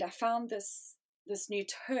I found this new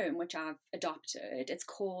term which I've adopted. It's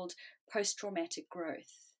called post-traumatic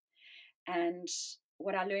growth. And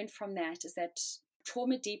what I learned from that is that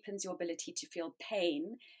trauma deepens your ability to feel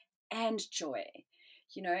pain and joy,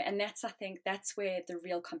 and I think that's where the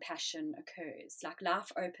real compassion occurs. Like,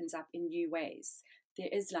 life opens up in new ways. There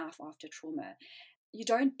is life after trauma. You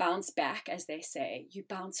don't bounce back, as they say, you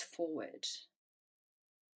bounce forward.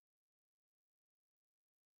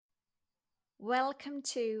 Welcome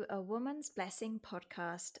to A Woman's Blessing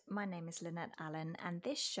podcast. My name is Lynette Allen, and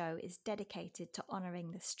this show is dedicated to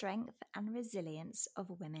honouring the strength and resilience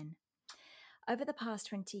of women. Over the past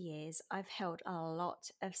 20 years, I've held a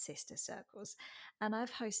lot of sister circles, and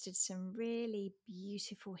I've hosted some really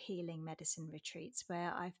beautiful healing medicine retreats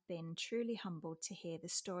where I've been truly humbled to hear the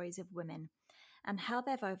stories of women and how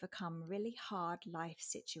they've overcome really hard life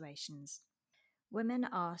situations. Women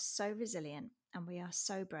are so resilient and we are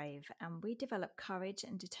so brave, and we develop courage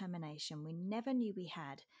and determination we never knew we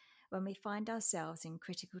had when we find ourselves in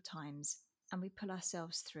critical times, and we pull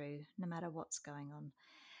ourselves through no matter what's going on.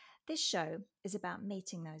 This show is about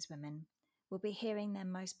meeting those women. We'll be hearing their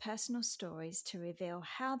most personal stories to reveal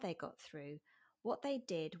how they got through, what they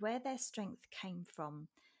did, where their strength came from,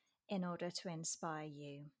 in order to inspire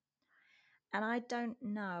you. And I don't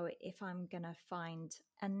know if I'm going to find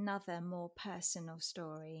another more personal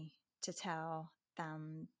story to tell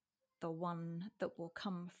than the one that will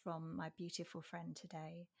come from my beautiful friend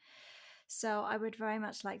today. So I would very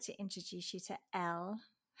much like to introduce you to Elle.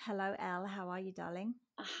 Hello, Elle. How are you, darling?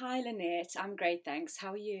 Hi, Lynette. I'm great, thanks.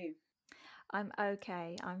 How are you? I'm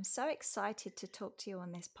okay. I'm so excited to talk to you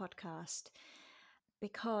on this podcast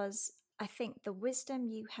because I think the wisdom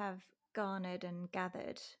you have garnered and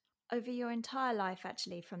gathered over your entire life,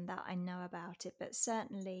 actually, from that I know about it, but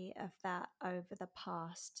certainly of that over the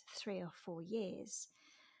past 3 or 4 years,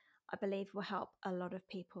 I believe will help a lot of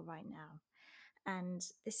people right now. And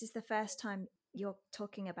this is the first time you're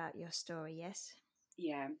talking about your story, yes?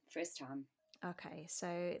 Yeah, first time. Okay,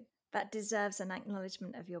 so that deserves an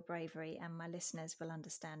acknowledgement of your bravery, and my listeners will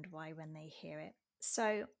understand why when they hear it.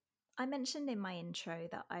 So I mentioned in my intro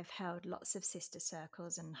that I've held lots of sister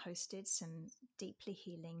circles and hosted some deeply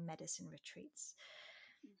healing medicine retreats.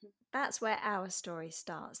 Mm-hmm. That's where our story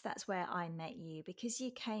starts. That's where I met you, because you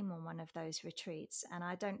came on one of those retreats, and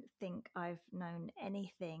I don't think I've known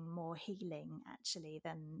anything more healing actually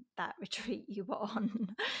than that retreat you were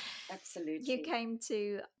on. Absolutely. You came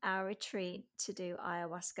to our retreat to do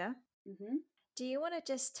ayahuasca. Mm-hmm. Do you want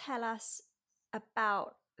to just tell us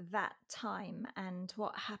about that time and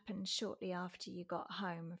what happened shortly after you got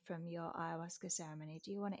home from your ayahuasca ceremony?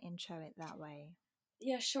 Do you want to intro it that way?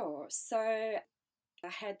 Yeah, sure. So I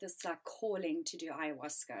had this calling to do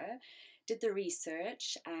ayahuasca, did the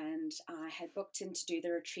research, and I had booked in to do the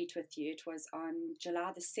retreat with you. It was on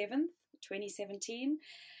July the 7th, 2017.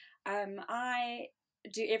 I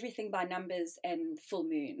do everything by numbers and full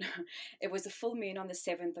moon. It was a full moon on the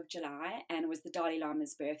 7th of July, and it was the Dalai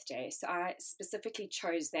Lama's birthday. So I specifically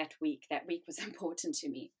chose that week. That week was important to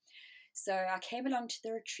me. So I came along to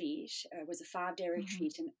the retreat. It was a 5-day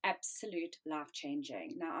retreat, and absolute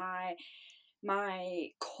life-changing. Now, my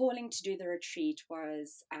calling to do the retreat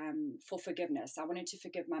was for forgiveness. I wanted to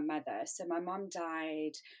forgive my mother. So my mom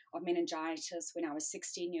died of meningitis when I was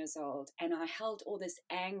 16 years old, and I held all this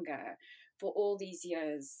anger for all these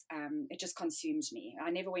years. It just consumed me. I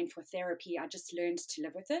never went for therapy. I just learned to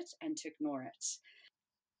live with it and to ignore it.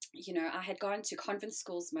 I had gone to convent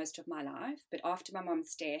schools most of my life, but after my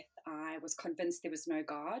mom's death, I was convinced there was no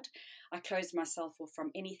God. I closed myself off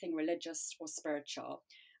from anything religious or spiritual.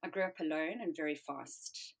 I grew up alone and very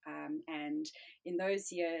fast. And in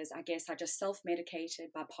those years, I guess I just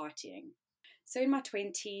self-medicated by partying. So in my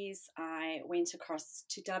 20s, I went across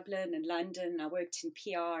to Dublin and London. I worked in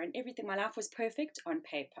PR and everything. My life was perfect on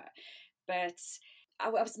paper. But I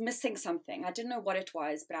was missing something. I didn't know what it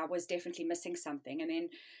was, but I was definitely missing something. And then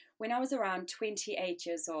when I was around 28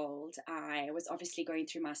 years old, I was obviously going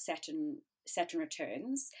through my Saturn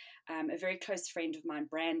returns. A very close friend of mine,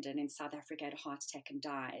 Brandon, in South Africa, had a heart attack and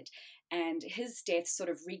died. And his death sort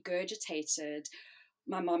of regurgitated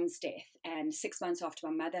my mom's death. And 6 months after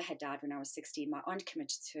my mother had died when I was 16, my aunt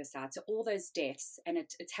committed suicide. So all those deaths, and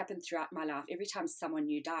it's happened throughout my life, every time someone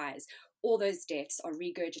new dies, all those deaths are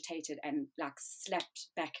regurgitated and slapped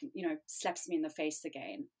back, slaps me in the face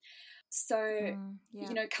again. So,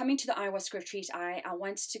 coming to the ayahuasca retreat, I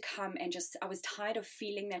wanted to come and I was tired of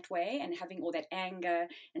feeling that way and having all that anger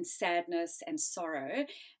and sadness and sorrow.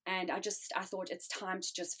 And I thought it's time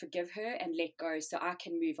to just forgive her and let go so I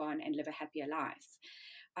can move on and live a happier life.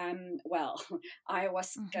 Well,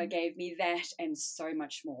 ayahuasca Mm-hmm. gave me that and so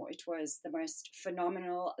much more. It was the most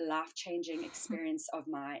phenomenal, life-changing experience of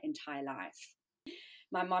my entire life.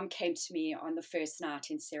 My mom came to me on the first night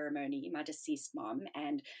in ceremony, my deceased mom,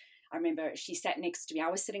 and I remember she sat next to me. I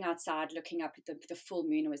was sitting outside looking up at the full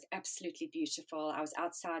moon. It was absolutely beautiful. I was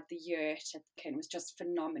outside the yurt and it was just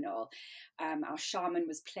phenomenal. Our shaman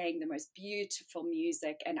was playing the most beautiful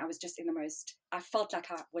music, and I was just I felt like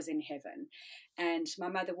I was in heaven. And my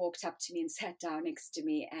mother walked up to me and sat down next to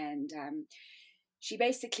me, and she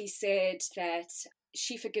basically said that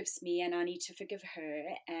she forgives me and I need to forgive her.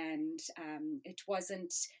 And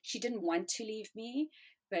she didn't want to leave me,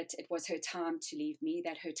 but it was her time to leave me,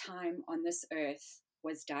 that her time on this earth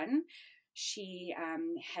was done. She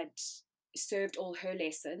had served all her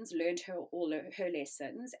lessons, learned all her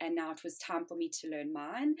lessons, and now it was time for me to learn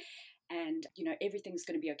mine. And, everything's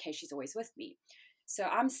going to be okay. She's always with me. So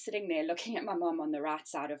I'm sitting there looking at my mom on the right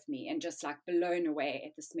side of me and just like blown away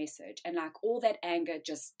at this message. And like all that anger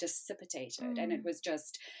just dissipated. And it was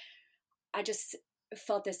I just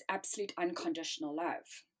felt this absolute unconditional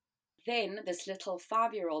love. Then this little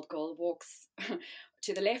 5-year-old girl walks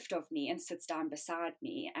to the left of me and sits down beside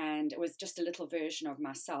me. And it was just a little version of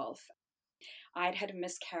myself. I'd had a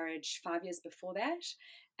miscarriage 5 years before that.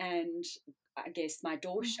 And I guess my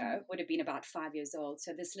daughter would have been about 5 years old.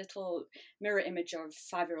 So this little mirror image of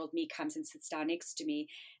 5-year-old me comes and sits down next to me.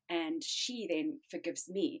 And she then forgives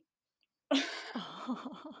me.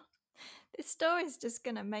 Oh, this story is just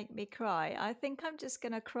going to make me cry. I think I'm just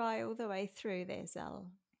going to cry all the way through this, Elle.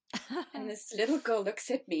 And this little girl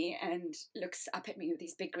looks at me and looks up at me with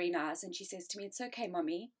these big green eyes. And she says to me, "It's okay,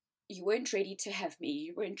 Mommy. You weren't ready to have me.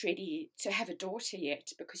 You weren't ready to have a daughter yet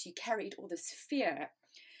because you carried all this fear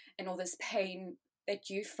and all this pain that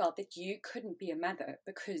you felt that you couldn't be a mother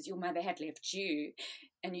because your mother had left you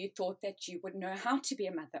and you thought that you wouldn't know how to be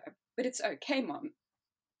a mother. But it's okay, Mom."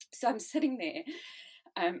 So I'm sitting there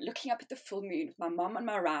looking up at the full moon with my mom on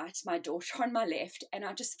my right, my daughter on my left, and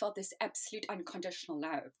I just felt this absolute unconditional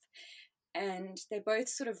love. And they both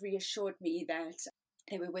sort of reassured me that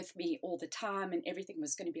they were with me all the time and everything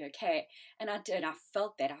was going to be okay. And I did. I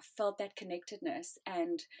felt that connectedness,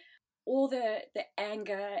 and all the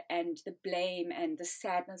anger and the blame and the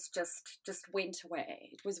sadness just went away.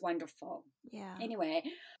 It was wonderful. Yeah. Anyway,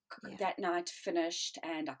 Yeah. that night finished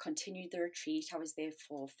and I continued the retreat. I was there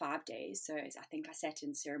for 5 days. So I think I sat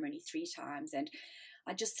in ceremony 3 times, and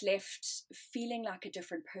I just left feeling like a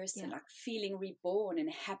different person, like feeling reborn and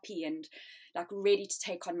happy and like ready to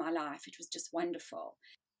take on my life. It was just wonderful.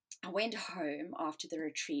 I went home after the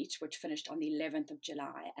retreat, which finished on the 11th of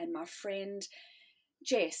July, and my friend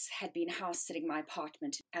Jess had been house sitting my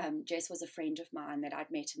apartment. Jess was a friend of mine that I'd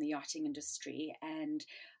met in the yachting industry, and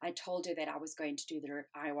I told her that I was going to do the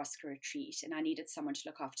ayahuasca retreat and I needed someone to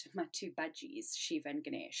look after my 2 budgies, Shiva and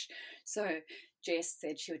Ganesh. So Jess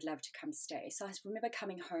said she would love to come stay. So I remember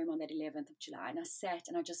coming home on that 11th of July, and I sat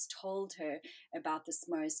and I just told her about this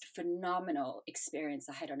most phenomenal experience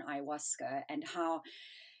I had on ayahuasca and how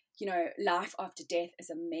life after death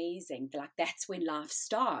is amazing. Like that's when life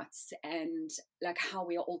starts, and like how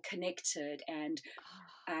we are all connected, and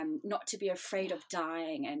not to be afraid of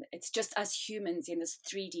dying. And it's just us humans in this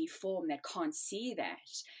 3D form that can't see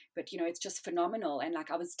that. But, it's just phenomenal. And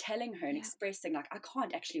like I was telling her and expressing, like, I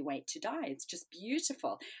can't actually wait to die. It's just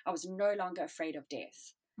beautiful. I was no longer afraid of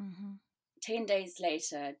death. 10 days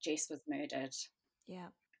later, Jess was murdered. Yeah.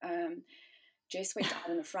 Jess went out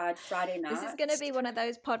on a Friday night. This is going to be one of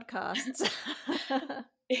those podcasts.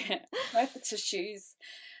 Yeah, wipe the tissues.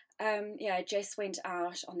 Jess went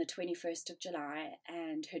out on the 21st of July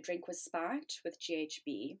and her drink was spiked with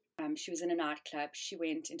GHB. She was in a nightclub. She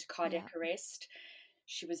went into cardiac arrest.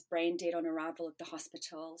 She was brain dead on arrival at the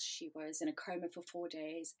hospital. She was in a coma for 4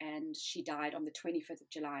 days and she died on the 25th of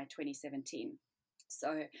July, 2017.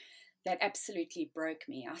 So that absolutely broke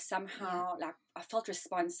me. I somehow, I felt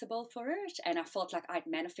responsible for it, and I felt like I'd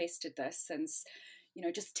manifested this since,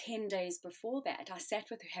 just 10 days before that. I sat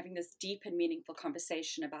with her having this deep and meaningful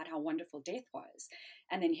conversation about how wonderful death was.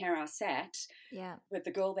 And then here I sat with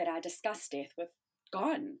the girl that I discussed death with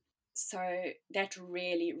gone. So that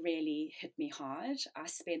really, really hit me hard. I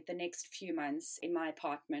spent the next few months in my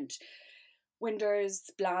apartment, windows,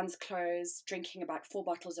 blinds closed, drinking about 4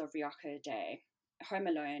 bottles of Rioja a day, home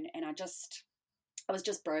alone, and I was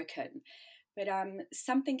just broken. But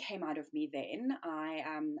something came out of me then. I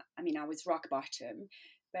was rock bottom,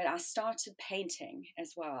 but I started painting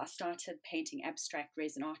as well. I started painting abstract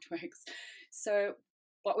resin artworks. So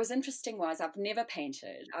what was interesting was I've never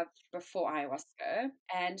painted before ayahuasca,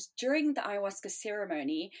 and during the ayahuasca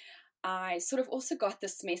ceremony, I sort of also got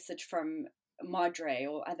this message from madre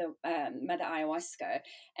or other Mother Ayahuasca,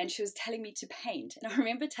 and she was telling me to paint. And I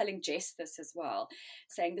remember telling Jess this as well,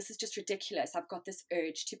 saying, this is just ridiculous. I've got this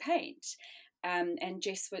urge to paint. And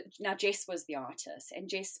Jess was the artist, and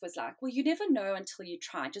Jess was like, well, you never know until you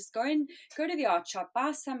try. Just go to the art shop,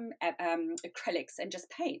 buy some acrylics and just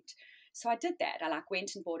paint. So I did that. I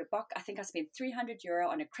went and bought a box. I think I spent €300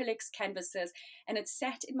 on acrylics, canvases, and it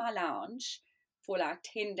sat in my lounge for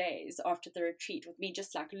 10 days after the retreat, with me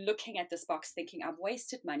just looking at this box thinking, I've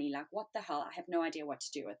wasted money. What the hell? I have no idea what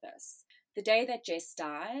to do with this. The day that Jess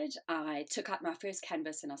died, I took out my first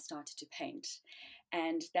canvas and I started to paint.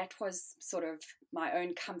 And that was sort of my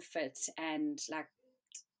own comfort. And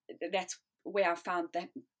that's where I found that,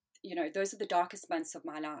 those are the darkest months of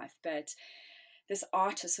my life. But this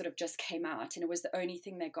artist sort of just came out, and it was the only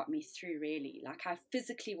thing that got me through, really. I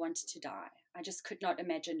physically wanted to die. I just could not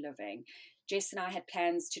imagine living. Jess and I had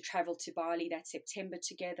plans to travel to Bali that September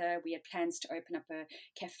together. We had plans to open up a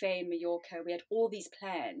cafe in Mallorca. We had all these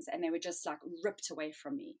plans, and they were just ripped away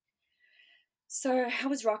from me. So I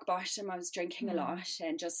was rock bottom. I was drinking a lot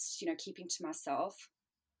and just, keeping to myself.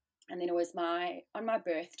 And then it was on my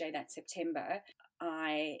birthday that September,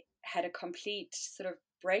 I had a complete sort of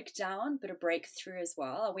breakdown, but a breakthrough as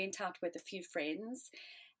well. I went out with a few friends,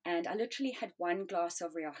 and I literally had one glass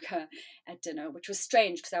of Rioja at dinner, which was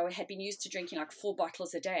strange because I had been used to drinking 4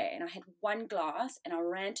 bottles a day. And I had one glass, and I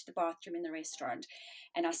ran to the bathroom in the restaurant,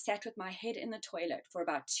 and I sat with my head in the toilet for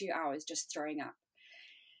about 2 hours just throwing up.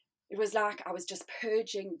 It was like I was just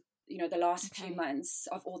purging, the last few months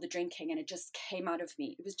of all the drinking, and it just came out of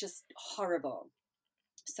me. It was just horrible.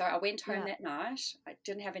 So I went home that night. I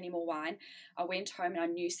didn't have any more wine. I went home and I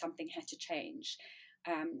knew something had to change.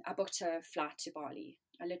 I booked a flight to Bali.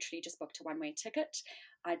 I literally just booked a one-way ticket.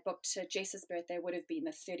 I'd booked Jess's birthday, would have been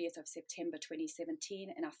the 30th of September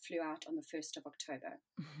 2017, and I flew out on the 1st of October.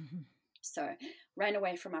 So ran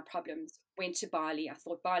away from my problems, went to Bali. I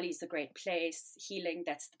thought Bali's a great place, healing,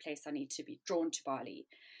 that's the place I need to be, drawn to Bali.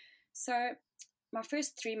 So my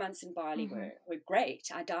first 3 months in Bali were great.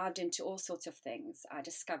 I dived into all sorts of things. I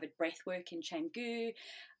discovered breathwork in Canggu,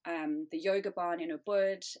 the yoga barn in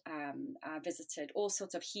Ubud. I visited all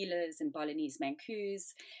sorts of healers in Balinese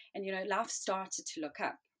mankus, and life started to look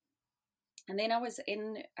up. And then I was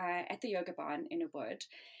at the yoga barn in Ubud,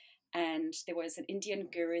 and there was an Indian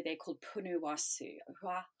guru there called Punu Wasu, who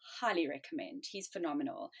I highly recommend. He's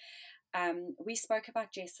phenomenal. We spoke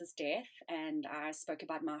about Jess's death, and I spoke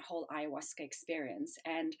about my whole ayahuasca experience.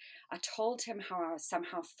 And I told him how I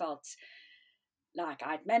somehow felt like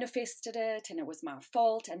I'd manifested it and it was my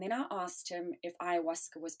fault. And then I asked him if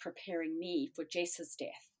ayahuasca was preparing me for Jess's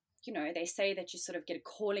death. They say that you sort of get a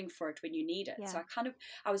calling for it when you need it. Yeah. So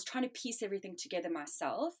I was trying to piece everything together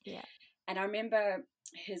myself. Yeah. And I remember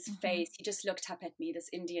his face, he just looked up at me, this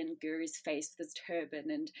Indian guru's face with his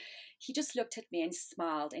turban, and he just looked at me and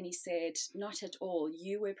smiled, and he said, not at all,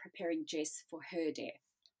 you were preparing Jess for her death.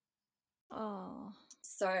 Oh.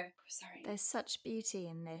 So, sorry. There's such beauty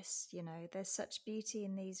in this, there's such beauty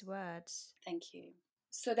in these words. Thank you.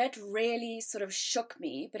 So that really sort of shook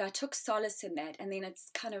me, but I took solace in that. And then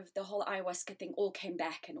it's kind of the whole ayahuasca thing all came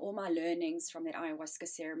back, and all my learnings from that ayahuasca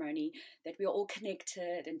ceremony, that we're all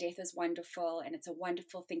connected and death is wonderful and it's a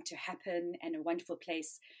wonderful thing to happen and a wonderful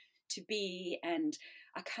place to be. And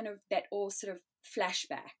I that all sort of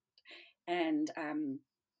flashback, and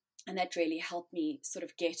that really helped me sort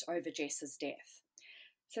of get over Jess's death.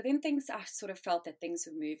 So then I sort of felt that things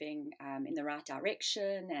were moving in the right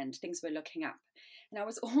direction and things were looking up. And I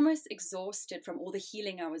was almost exhausted from all the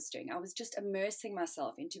healing I was doing. I was just immersing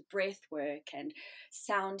myself into breath work and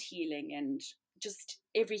sound healing, and just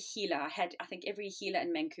every healer. I think every healer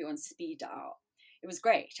in Manku on speed dial. It was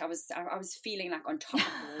great. I was feeling like on top of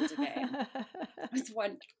the world again. It was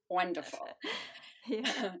wonderful.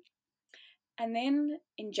 Yeah. And then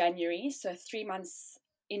in January, so 3 months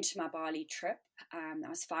into my Bali trip, I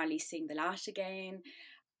was finally seeing the light again.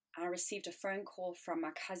 I received a phone call from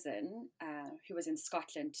my cousin who was in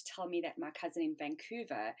Scotland to tell me that my cousin in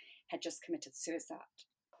Vancouver had just committed suicide.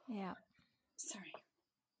 Yeah. Sorry.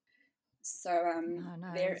 So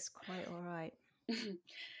no, there, it's quite all right.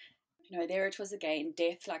 There it was again,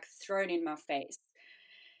 death thrown in my face.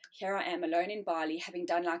 Here I am alone in Bali, having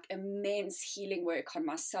done immense healing work on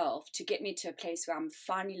myself to get me to a place where I'm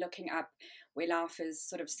finally looking up, where life is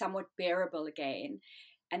sort of somewhat bearable again.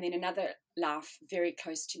 And then another life very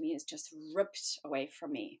close to me is just ripped away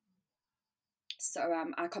from me. So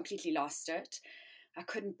I completely lost it. I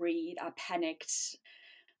couldn't breathe. I panicked.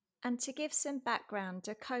 And to give some background,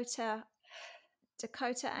 Dakota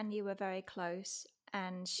and you were very close,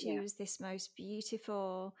 and she was this most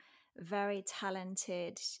beautiful, very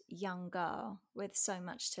talented young girl with so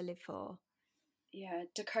much to live for. Yeah,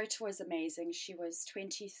 Dakota was amazing. She was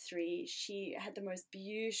 23. She had the most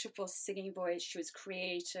beautiful singing voice. She was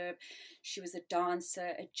creative. She was a dancer,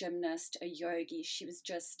 a gymnast, a yogi. She was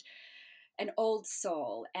just an old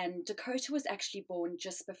soul. And Dakota was actually born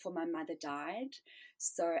just before my mother died.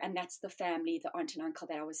 So, and that's the family, the aunt and uncle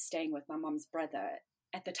that I was staying with, my mom's brother,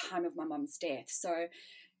 at the time of my mom's death. So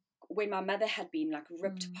when my mother had been like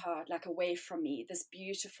ripped apart, like away from me, this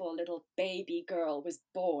beautiful little baby girl was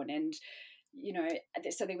born. And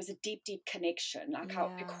so there was a deep, deep connection. Like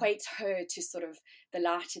I equate her to sort of the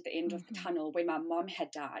light at the end of the tunnel when my mom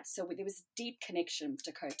had died. So there was a deep connection with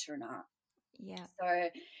Dakota and I. Yeah. So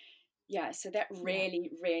so that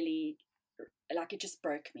really, really, like, it just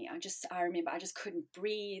broke me. I remember I just couldn't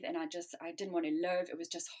breathe, and I didn't want to live. It was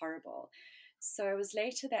just horrible. So it was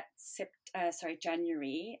later that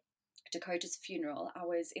January, Dakota's funeral. I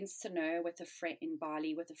was in Sanoa with a friend in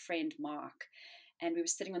Bali with a friend, Mark, and we were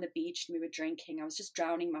sitting on the beach and we were drinking. I was just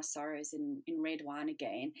drowning my sorrows in red wine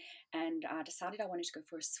again, and I decided I wanted to go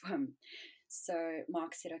for a swim. So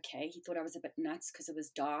Mark said, okay. He thought I was a bit nuts because it was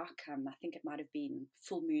dark. I think it might have been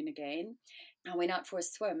full moon again. I went out for a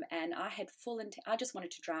swim, and I had I just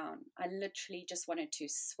wanted to drown. I literally just wanted to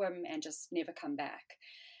swim and just never come back.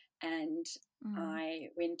 And I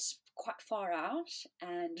went quite far out,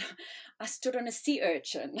 and I stood on a sea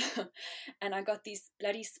urchin and I got these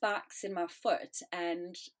bloody spikes in my foot,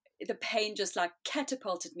 and the pain just like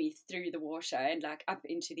catapulted me through the water and like up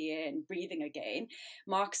into the air and breathing again.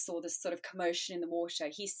 Mark saw this sort of commotion in the water.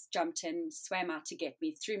 He jumped in, swam out to get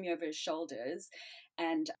me, threw me over his shoulders,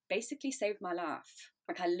 and basically saved my life.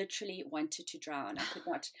 Like, I literally wanted to drown. I could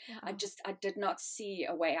not, Wow. I did not see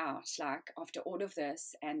a way out, like, after all of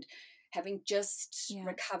this. And having just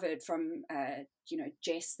recovered from,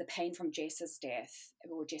 Jess, the pain from Jess's death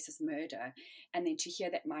or Jess's murder, and then to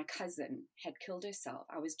hear that my cousin had killed herself,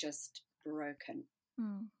 I was just broken,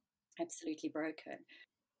 absolutely broken.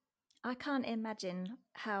 I can't imagine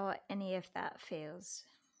how any of that feels.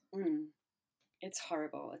 It's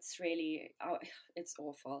horrible. It's really, it's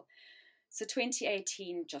awful. So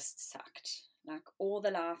 2018 just sucked. Like, all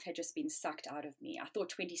the life had just been sucked out of me. I thought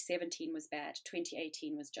 2017 was bad.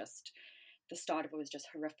 2018 was just, the start of it was just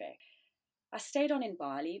horrific. I stayed on in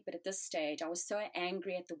Bali, but at this stage, I was so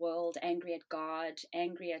angry at the world, angry at God,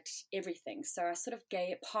 angry at everything. So I sort of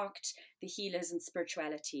parked the healers and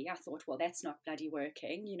spirituality. I thought, well, that's not bloody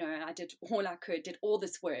working. I did all I could, did all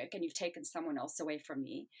this work, and you've taken someone else away from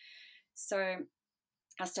me. So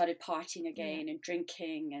I started partying again and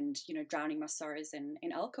drinking and, drowning my sorrows in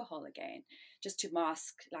alcohol again, just to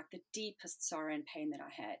mask like the deepest sorrow and pain that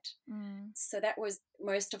I had. So that was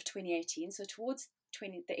most of 2018. So towards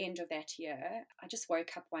the end of that year, I just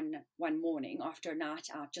woke up one morning after a night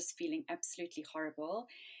out, just feeling absolutely horrible.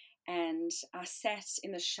 And I sat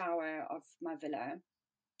in the shower of my villa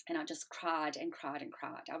and I just cried and cried and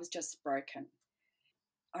cried. I was just broken.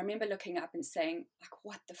 I remember looking up and saying, like,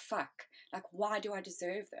 what the fuck? Like, why do I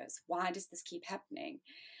deserve this? Why does this keep happening?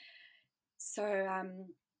 So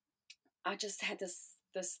I just had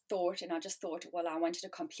this thought, and I just thought, well, I wanted a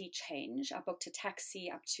complete change. I booked a taxi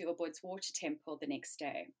up to Ubud's water temple the next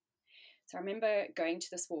day. So I remember going to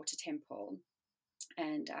this water temple,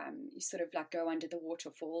 and you sort of like go under the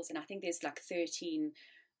waterfalls, and I think there's like 13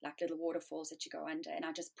 like little waterfalls that you go under, and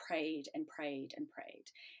I just prayed and prayed and prayed,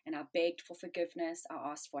 and I begged for forgiveness. I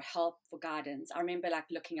asked for help, for guidance. I remember like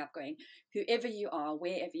looking up, going, whoever you are,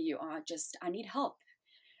 wherever you are, just, I need help.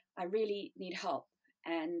 I really need help.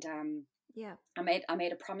 And I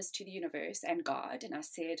made a promise to the universe and God, and I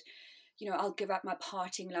said, I'll give up my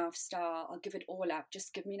partying lifestyle. I'll give it all up.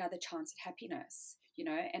 Just give me another chance at happiness,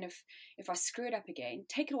 and if I screw it up again,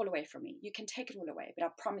 take it all away from me. You can take it all away, but I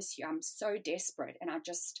promise you, I'm so desperate, and I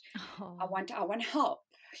want help,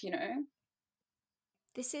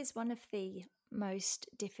 This is one of the most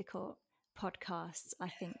difficult podcasts I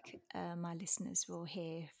think my listeners will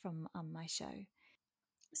hear from on my show.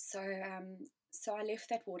 So I left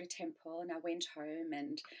that water temple and I went home,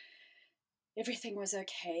 and everything was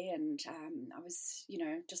okay. And I was,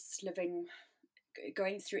 just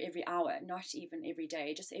going through every hour, not even every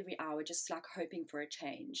day, just every hour, just like hoping for a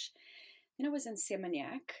change. Then I was in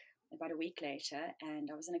Seminyak about a week later, and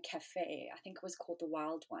I was in a cafe. I think it was called the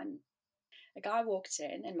Wild One. A guy walked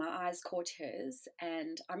in and my eyes caught his,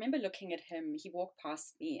 and I remember looking at him. He walked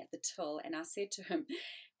past me at the till, and I said to him,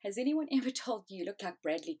 has anyone ever told you look like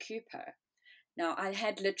Bradley Cooper? Now, I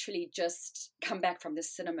had literally just come back from the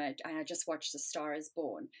cinema, and I just watched A Star Is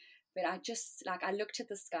Born. But I looked at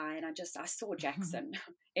this guy, and I saw Jackson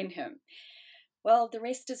in him. Well, the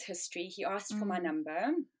rest is history. He asked for my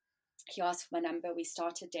number, he asked for my number. We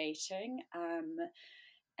started dating,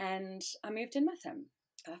 and I moved in with him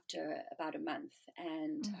after about a month.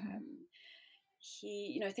 And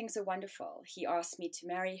he, things are wonderful. He asked me to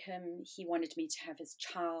marry him. He wanted me to have his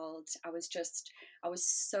child. I was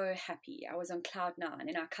so happy. I was on cloud nine,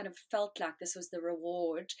 and I kind of felt like this was the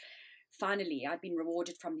reward. Finally, I'd been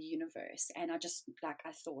rewarded from the universe, and I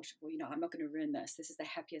thought, well, I'm not going to ruin this. This is the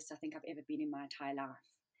happiest I think I've ever been in my entire life.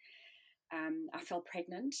 I fell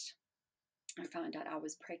pregnant. I found out I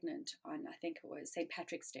was pregnant on, I think it was St.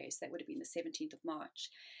 Patrick's Day, so that would have been the 17th of March.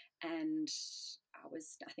 And I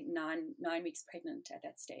was, I think, nine weeks pregnant at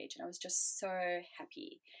that stage. And I was just so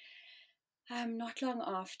happy. Not long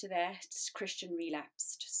after that, Christian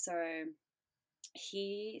relapsed. So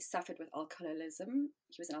he suffered with alcoholism.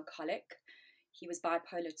 He was an alcoholic. He was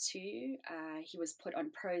bipolar 2. He was put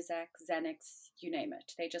on Prozac, Xanax, you name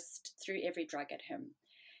it. They just threw every drug at him.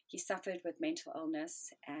 He suffered with mental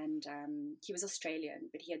illness, and he was Australian,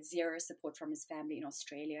 but he had zero support from his family in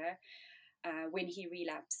Australia. When he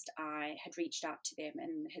relapsed, I had reached out to them,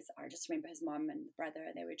 and I just remember his mom and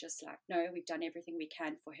brother, they were just like, no, we've done everything we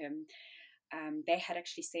can for him. They had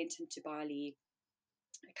actually sent him to Bali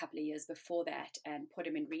a couple of years before that and put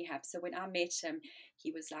him in rehab. So when I met him,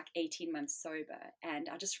 he was like 18 months sober. And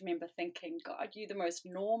I just remember thinking, God, you're the most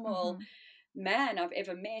normal man I've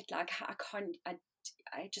ever met. Like,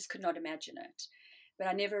 I just could not imagine it. But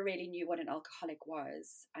I never really knew what an alcoholic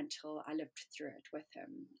was until I lived through it with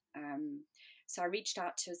him. So I reached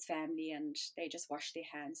out to his family, and they just washed their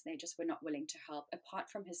hands, and they just were not willing to help. Apart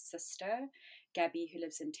from his sister, Gabby, who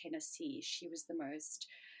lives in Tennessee, she was the most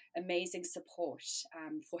amazing support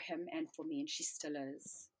for him and for me, and she still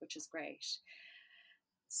is, which is great.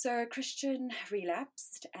 So Christian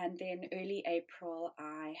relapsed, and then early April,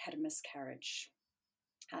 I had a miscarriage.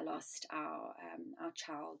 I lost our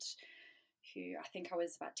child, who I think I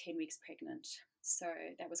was about 10 weeks pregnant. So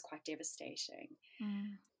that was quite devastating.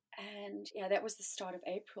 And yeah, that was the start of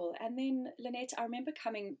April. And then, Lynette, I remember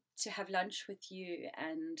coming to have lunch with you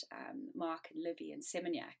and Mark and Livy and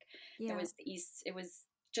Seminyak. Yeah. It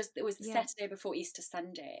was the Saturday before Easter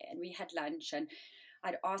Sunday, and we had lunch, and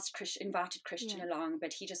I'd invited Christian along,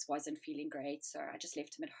 but he just wasn't feeling great, so I just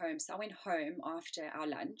left him at home. So I went home after our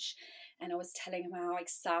lunch, and I was telling him how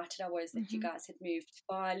excited I was that you guys had moved to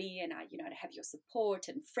Bali, and to have your support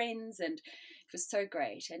and friends, and it was so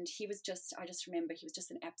great. And I just remember he was just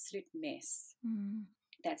an absolute mess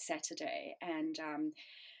that Saturday, and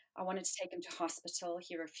I wanted to take him to hospital.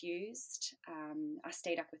 He refused. I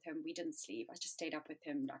stayed up with him. We didn't sleep. I just stayed up with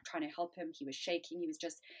him, like trying to help him. He was shaking. He was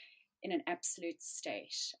just in an absolute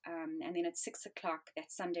state. And then at 6 o'clock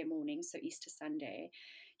that Sunday morning, so Easter Sunday,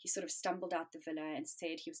 he sort of stumbled out the villa and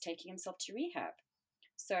said he was taking himself to rehab.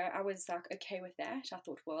 So I was like, okay with that. I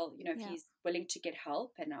thought, well, if he's willing to get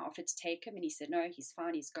help, and I offered to take him, and he said, no, he's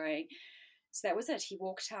fine, he's going. So that was it. He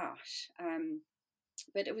walked out.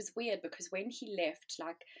 But it was weird because when he left,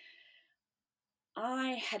 like,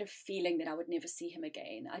 I had a feeling that I would never see him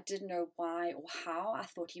again. I didn't know why or how. I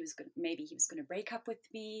thought maybe he was going to break up with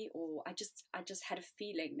me, or I just had a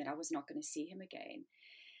feeling that I was not going to see him again.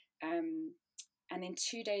 And then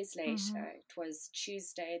 2 days later, it was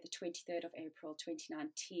Tuesday, the 23rd of April,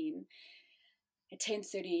 2019, at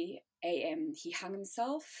 10:30 a.m., he hung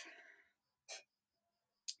himself.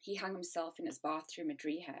 He hung himself in his bathroom at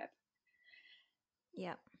rehab.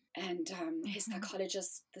 Yeah. And the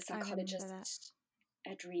psychologist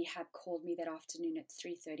at rehab called me that afternoon at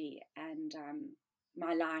 3:30, and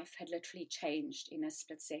my life had literally changed in a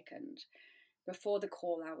split second. Before the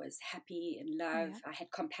call, I was happy, in love. I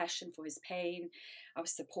had compassion for his pain. I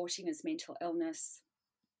was supporting his mental illness.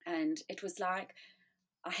 And it was like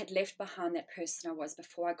I had left behind that person I was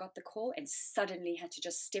before I got the call, and suddenly had to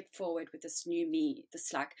just step forward with this new me,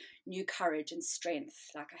 this like new courage and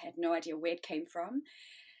strength. Like I had no idea where it came from.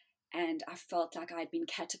 And I felt like I'd been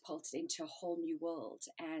catapulted into a whole new world.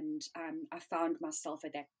 And I found myself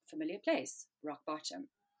at that familiar place, rock bottom.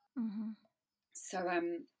 So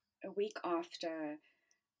a week after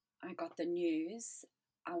I got the news,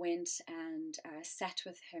 I went and sat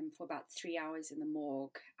with him for about 3 hours in the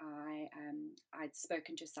morgue. I'd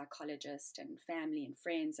spoken to a psychologist and family and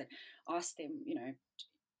friends and asked them,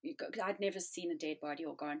 I'd never seen a dead body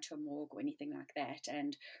or gone to a morgue or anything like that.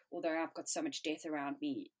 And although I've got so much death around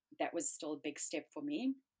me, that was still a big step for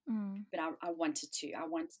me. But I wanted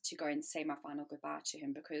to go and say my final goodbye to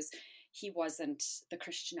him, because he wasn't the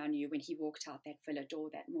Christian I knew when he walked out that villa door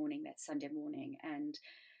that Sunday morning. And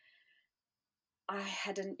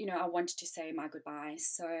I wanted to say my goodbye.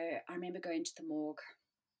 So I remember going to the morgue,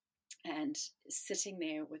 and sitting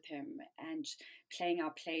there with him and playing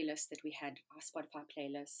our playlist that we had, our Spotify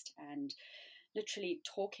playlist, and literally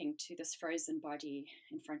talking to this frozen body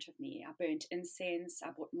in front of me. I burnt incense,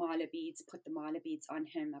 I bought mala beads, put the mala beads on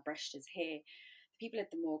him, I brushed his hair. The people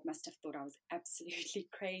at the morgue must have thought I was absolutely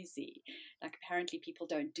crazy. Like, apparently people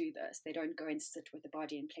don't do this. They don't go and sit with the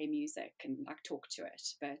body and play music and like talk to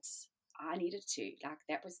it. But I needed to. Like,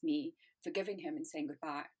 that was me forgiving him and saying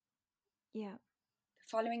goodbye. Yeah. The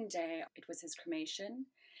following day, it was his cremation.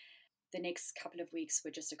 The next couple of weeks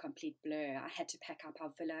were just a complete blur. I had to pack up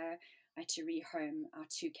our villa. I had to rehome our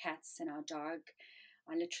 2 cats and our dog.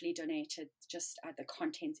 I literally donated just the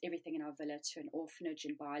contents, everything in our villa, to an orphanage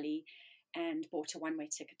in Bali, and bought a one-way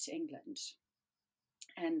ticket to England.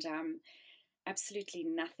 And absolutely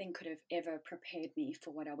nothing could have ever prepared me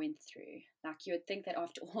for what I went through. Like, you would think that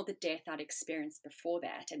after all the death I'd experienced before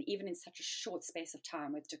that, and even in such a short space of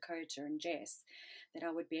time with Dakota and Jess, that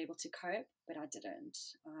I would be able to cope, but I didn't.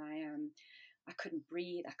 I couldn't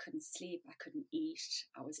breathe, I couldn't sleep, I couldn't eat.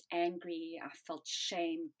 I was angry, I felt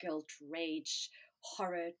shame, guilt, rage,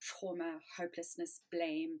 horror, trauma, hopelessness,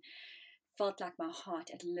 blame. Felt like my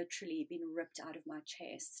heart had literally been ripped out of my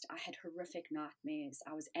chest. I had horrific nightmares.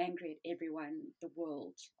 I was angry at everyone, the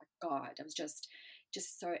world, like God. I was just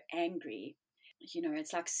so angry. You know,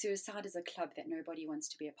 it's like suicide is a club that nobody wants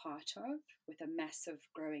to be a part of, with a massive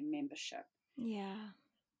growing membership. Yeah.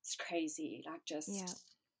 It's crazy, like just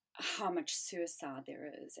how much suicide there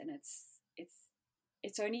is. And it's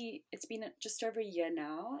been just over a year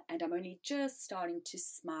now, and I'm only just starting to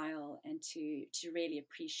smile and to really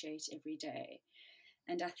appreciate every day.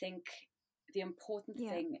 And I think the important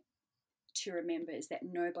thing to remember is that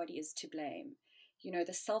nobody is to blame. You know,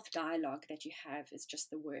 the self-dialogue that you have is just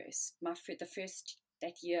the worst.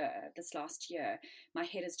 This last year, my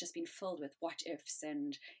head has just been filled with what ifs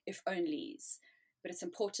and if onlys. But it's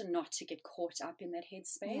important not to get caught up in that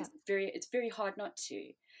headspace. It's very hard not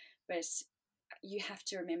to. But you have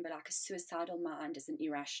to remember, like, a suicidal mind is an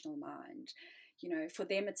irrational mind. You know, for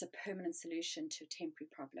them, it's a permanent solution to a temporary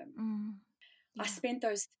problem. I spent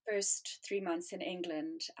those first 3 months in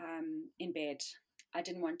England in bed. I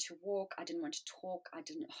didn't want to walk. I didn't want to talk. I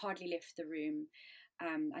didn't hardly left the room.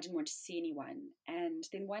 I didn't want to see anyone. And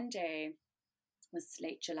then one day, it was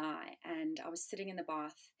late July, and I was sitting in the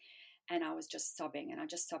bath, and I was just sobbing, and I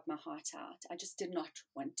just sobbed my heart out. I just did not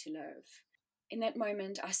want to live. In that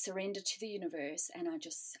moment, I surrendered to the universe, and I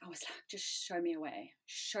was like, just show me a way,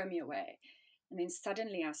 show me a way. And then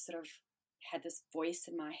suddenly I sort of had this voice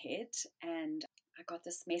in my head, and I got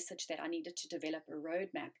this message that I needed to develop a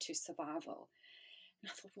roadmap to survival. And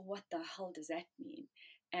I thought, well, what the hell does that mean?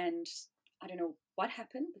 And I don't know what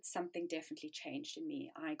happened, but something definitely changed in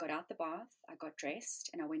me. I got out the bath, I got dressed,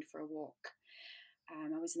 and I went for a walk.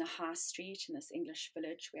 I was in a high street in this English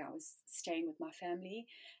village where I was staying with my family,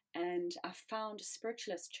 and I found a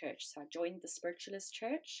spiritualist church. So I joined the spiritualist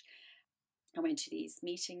church. I went to these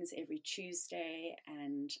meetings every Tuesday,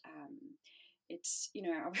 and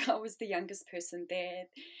I was the youngest person there,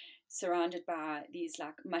 surrounded by these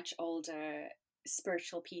like much older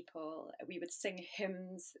spiritual people. We would sing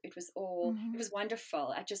hymns. It was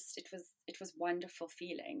wonderful. It was wonderful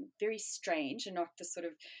feeling. Very strange, and not the sort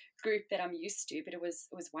of group that I'm used to, but it was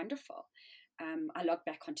wonderful. I logged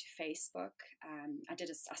back onto Facebook.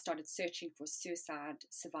 I started searching for suicide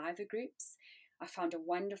survivor groups. I found a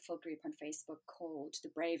wonderful group on Facebook called the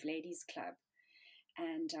Brave Ladies Club.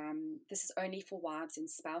 And this is only for wives and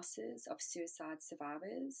spouses of suicide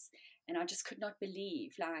survivors. And I just could not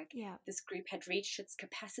believe, this group had reached its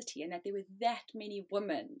capacity, and that there were that many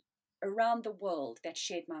women around the world that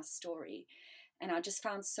shared my story. And I just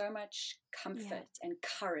found so much comfort and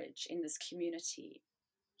courage in this community.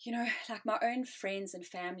 You know, like, my own friends and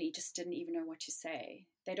family just didn't even know what to say.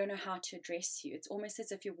 They don't know how to address you. It's almost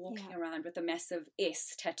as if you're walking around with a massive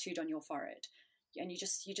S tattooed on your forehead, and you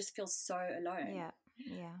just feel so alone.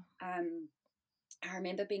 I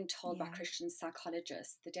remember being told by Christian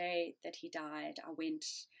psychologists the day that he died. I went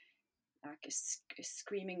like a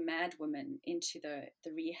screaming mad woman into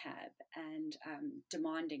the rehab and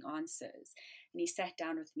demanding answers. And he sat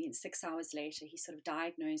down with me, and 6 hours later, he sort of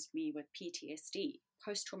diagnosed me with PTSD,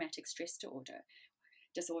 post-traumatic stress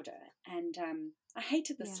disorder. And I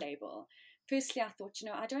hated this label. Firstly, I thought,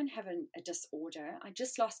 I don't have a disorder. I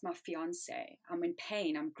just lost my fiancé. I'm in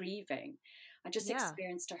pain. I'm grieving. I just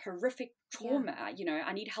experienced a horrific trauma.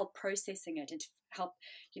 I need help processing it and to help,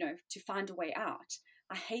 to find a way out.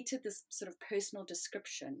 I hated this sort of personal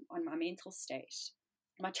description on my mental state.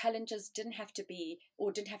 My challenges didn't have to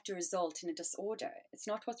result in a disorder. It's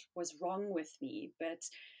not what was wrong with me, but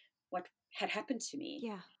what had happened to me.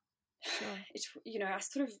 Yeah, sure.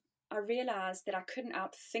 I I realized that I couldn't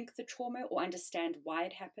outthink the trauma or understand why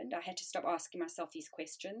it happened. I had to stop asking myself these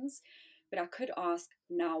questions, but I could ask,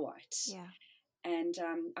 now what? Yeah. And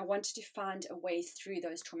I wanted to find a way through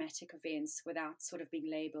those traumatic events without sort of being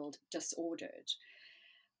labeled disordered.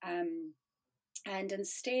 And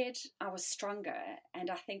instead, I was stronger. And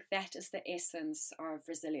I think that is the essence of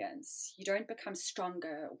resilience. You don't become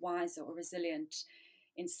stronger, wiser, or resilient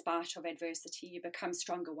in spite of adversity. You become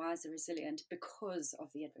stronger, wiser, resilient because of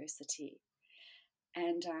the adversity.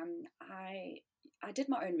 And I did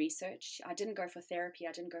my own research. I didn't go for therapy.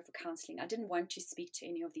 I didn't go for counseling. I didn't want to speak to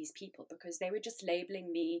any of these people because they were just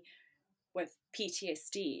labeling me with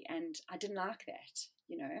PTSD, and I didn't like that,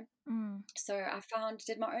 you know. So I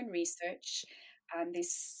did my own research.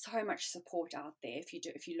 There's so much support out there.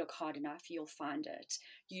 If you look hard enough, you'll find it.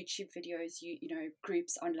 YouTube videos, you know,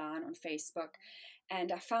 groups online on Facebook,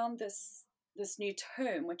 and I found this new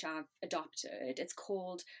term which I've adopted. It's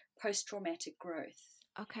called post-traumatic growth.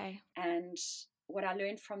 Okay. And what I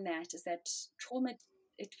learned from that is that trauma.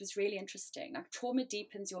 It was really interesting. Like, trauma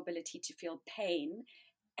deepens your ability to feel pain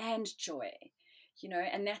and joy, you know,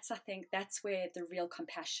 and I think that's where the real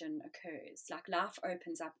compassion occurs. Like, life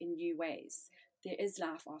opens up in new ways. There is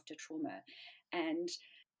life after trauma, and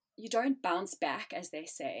you don't bounce back, as they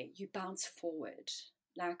say, you bounce forward.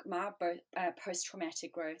 Like, my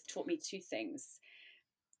post-traumatic growth taught me two things.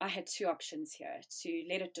 I had two options here: to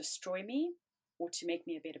let it destroy me or to make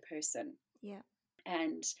me a better person. Yeah.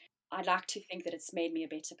 And I'd like to think that it's made me a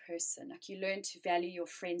better person. Like, you learn to value your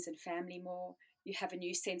friends and family more. You have a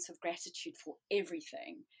new sense of gratitude for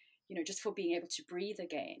everything, you know, just for being able to breathe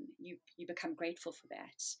again. You become grateful for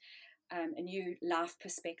that. A new life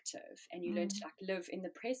perspective, and you learn to like live in the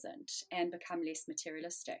present and become less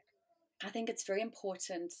materialistic. I think it's very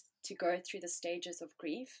important to go through the stages of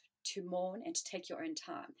grief, to mourn, and to take your own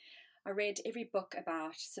time. I read every book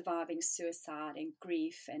about surviving suicide and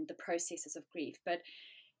grief and the processes of grief, but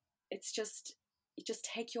it's just, you just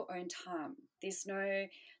take your own time. There's no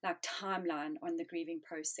like timeline on the grieving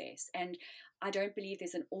process, and I don't believe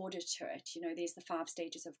there's an order to it. You know, there's the 5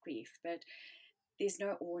 stages of grief, but there's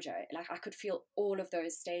no order. Like, I could feel all of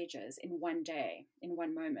those stages in one day, in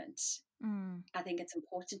one moment. I think it's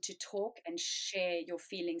important to talk and share your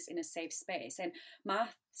feelings in a safe space. And my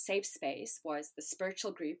safe space was the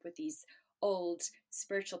spiritual group with these old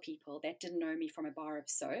spiritual people that didn't know me from a bar of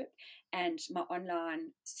soap, and my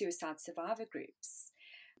online suicide survivor groups.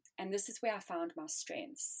 And this is where I found my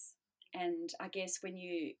strengths. And I guess when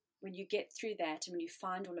you get through that and when you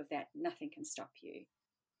find all of that, nothing can stop you.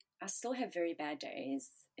 I still have very bad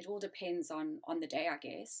days. It all depends on the day, I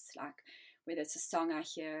guess. Like, whether it's a song I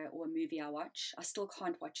hear or a movie I watch. I still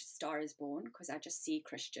can't watch A Star Is Born because I just see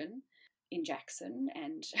Christian in Jackson.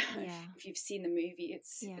 And if you've seen the movie,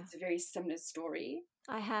 it's a very similar story.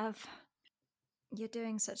 I have. You're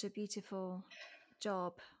doing such a beautiful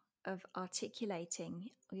job of articulating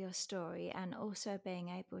your story and also being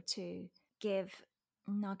able to give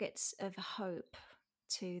nuggets of hope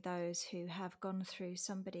to those who have gone through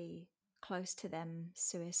somebody close to them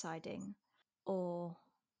suiciding or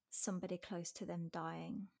somebody close to them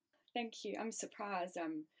dying. Thank you. I'm surprised.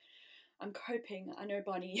 I'm coping. I know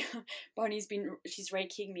Bonnie's she's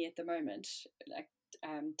Reikiing me at the moment, like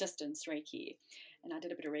distance Reiki, and I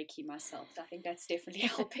did a bit of Reiki myself. So I think that's definitely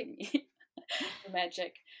helping me. The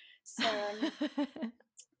magic. So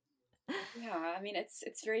yeah, I mean,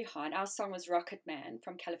 it's very hard. Our song was Rocket Man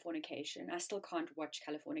from Californication. I still can't watch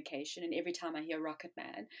Californication, and every time I hear Rocket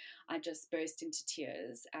Man, I just burst into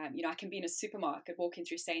tears. You know, I can be in a supermarket walking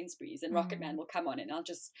through Sainsbury's, and Rocket Man will come on, and I'll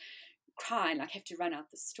just cry and like have to run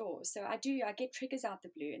out the store. So I get triggers out the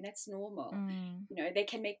blue, and that's normal. You know, they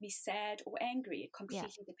can make me sad or angry. It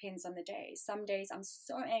completely depends on the day. Some days I'm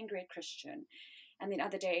so angry at Christian, and then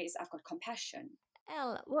other days I've got compassion.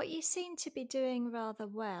 Elle, what you seem to be doing rather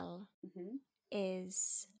well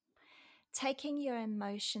is taking your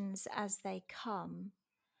emotions as they come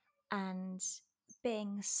and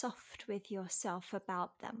being soft with yourself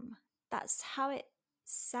about them. That's how it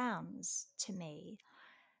sounds to me,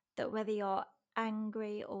 that whether you're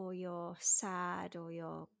angry or you're sad or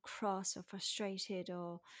you're cross or frustrated,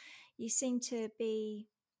 or you seem to be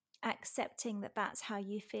accepting that that's how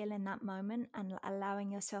you feel in that moment and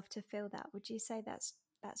allowing yourself to feel that. Would you say that's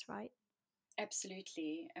right?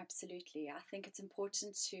 Absolutely. I think it's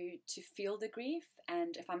important to feel the grief,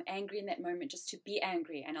 and if I'm angry in that moment, just to be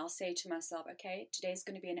angry, and I'll say to myself, okay, today's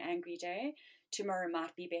going to be an angry day, tomorrow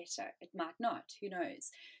might be better, it might not, who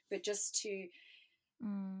knows, but just to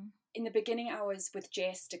in the beginning, I was with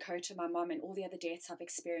Jess, Dakota, my mom, and all the other deaths I've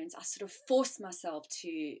experienced, I sort of forced myself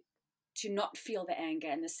to not feel the anger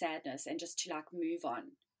and the sadness, and just to like move on.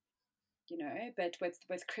 But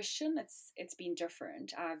with Christian, it's been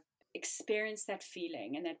different. I've experienced that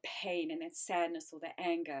feeling and that pain and that sadness or the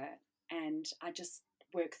anger, and I just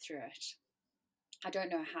work through it. I don't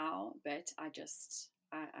know how, but I just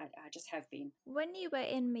have been. When you were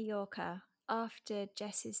in Mallorca after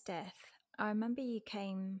Jess's death, I remember you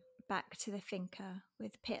came back to the finca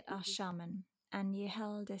with Pitt, our Mm-hmm. shaman, and you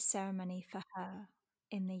held a ceremony for her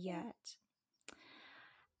in the Yeah. yurt.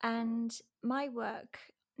 And my work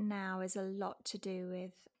now is a lot to do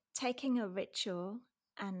with taking a ritual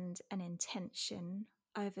and an intention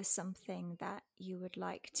over something that you would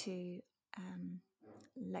like to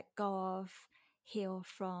let go of, heal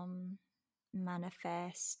from,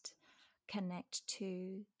 manifest, connect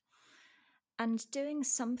to, and doing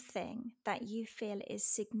something that you feel is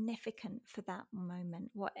significant for that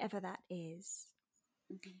moment, whatever that is.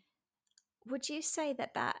 Mm-hmm. Would you say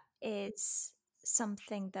that that is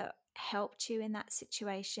something that helped you in that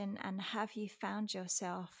situation? And have you found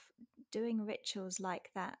yourself doing rituals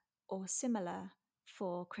like that or similar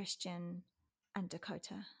for Christian and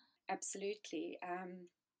Dakota? Absolutely.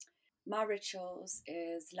 My rituals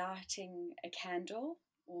is lighting a candle.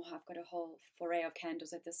 Or I've got a whole foray of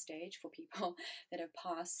candles at this stage for people that have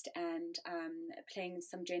passed, and playing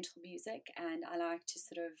some gentle music. And I like to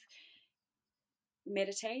sort of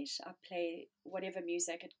meditate. I play whatever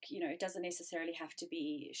music. It doesn't necessarily have to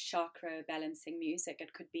be chakra balancing music.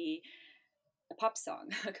 It could be a pop song,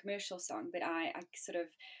 a commercial song. But I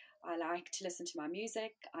like to listen to my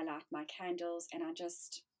music. I light my candles, and I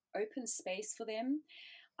just open space for them.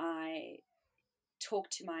 I talk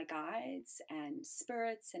to my guides and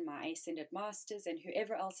spirits and my ascended masters and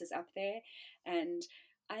whoever else is up there. And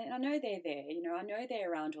I know they're there, I know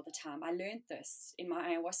they're around all the time. I learned this in my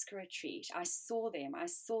ayahuasca retreat. I saw them. I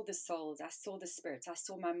saw the souls. I saw the spirits. I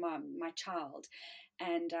saw my mum, my child.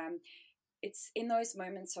 And it's in those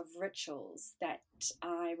moments of rituals that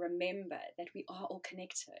I remember that we are all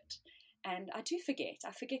connected. And I do forget.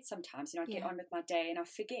 I forget sometimes, I get Yeah. on with my day and I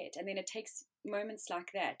forget. And then it takes moments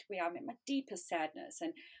like that where I'm in my deepest sadness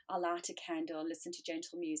and I'll light a candle, listen to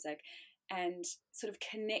gentle music, and sort of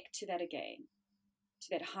connect to that again, to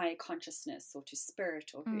that higher consciousness or to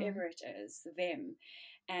spirit or Mm. whoever it is, them.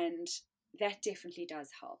 And that definitely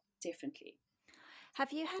does help. Definitely.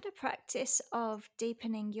 Have you had a practice of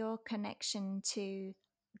deepening your connection to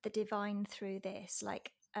the divine through this?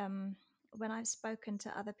 Like when I've spoken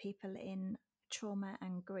to other people in trauma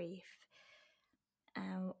and grief,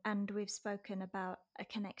 and we've spoken about a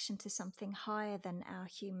connection to something higher than our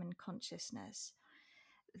human consciousness,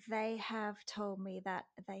 they have told me that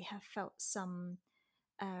they have felt some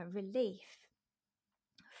relief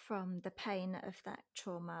from the pain of that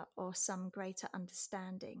trauma or some greater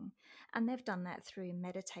understanding. And they've done that through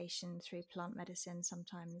meditation, through plant medicine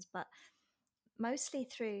sometimes, but mostly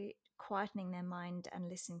through quietening their mind and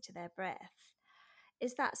listening to their breath.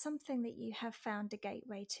 Is that something that you have found a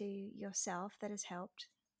gateway to yourself that has helped?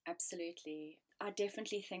 Absolutely. I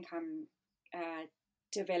definitely think I'm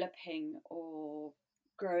developing or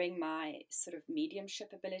growing my sort of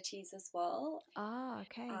mediumship abilities as well. Ah,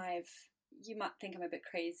 okay. You might think I'm a bit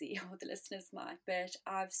crazy, or the listeners might, but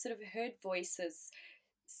I've sort of heard voices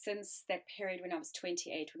since that period when I was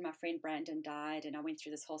 28, when my friend Brandon died, and I went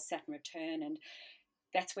through this whole Saturn return, and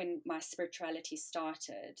that's when my spirituality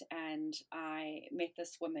started. And I met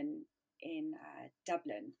this woman in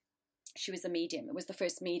Dublin. She was a medium. It was the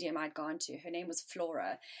first medium I'd gone to. Her name was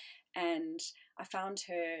Flora. And I found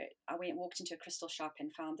her, walked into a crystal shop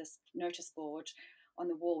and found this notice board on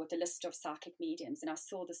the wall with a list of psychic mediums. And I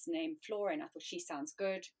saw this name, Flora, and I thought, she sounds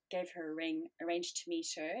good. Gave her a ring, arranged to meet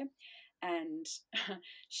her. And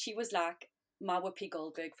she was like my Whoopi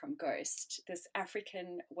Goldberg from Ghost. This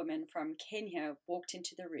African woman from Kenya walked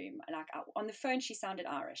into the room. Like on the phone, she sounded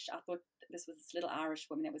Irish. I thought this was this little Irish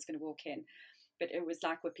woman that was going to walk in. But it was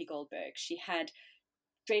like Whoopi Goldberg. She had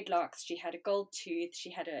dreadlocks, she had a gold tooth,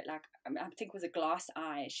 she had I think it was a glass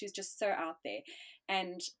eye. She was just so out there.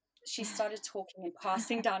 And she started talking and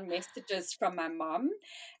passing down messages from my mom.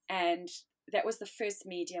 And that was the first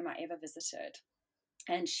medium I ever visited.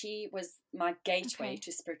 And she was my gateway Okay.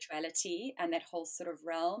 to spirituality and that whole sort of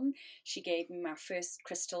realm. She gave me my first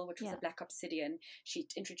crystal, which was Yeah. a black obsidian. She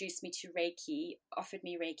introduced me to Reiki, offered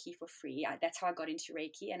me Reiki for free. That's how I got into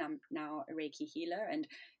Reiki, and I'm now a Reiki healer and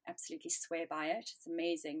absolutely swear by it. It's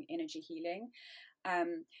amazing energy healing.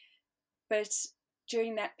 But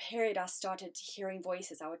during that period, I started hearing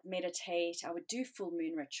voices. I would meditate. I would do full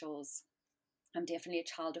moon rituals. I'm definitely a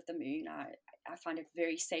child of the moon. I find it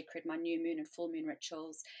very sacred, my new moon and full moon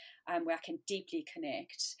rituals, where I can deeply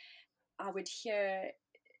connect. I would hear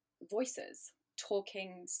voices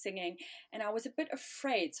talking, singing, and I was a bit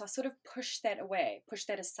afraid. So I sort of pushed that away, pushed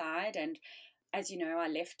that aside. And as you know, I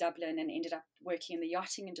left Dublin and ended up working in the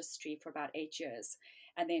yachting industry for about 8 years.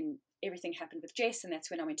 And then everything happened with Jess, and that's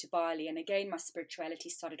when I went to Bali. And again, my spirituality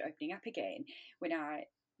started opening up again when I,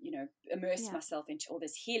 immersed myself into all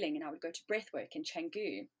this healing. And I would go to breathwork in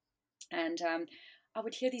Canggu, and I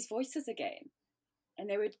would hear these voices again, and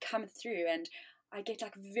they would come through, and I get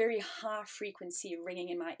like very high frequency ringing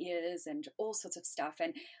in my ears and all sorts of stuff.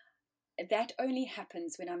 And that only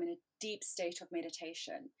happens when I'm in a deep state of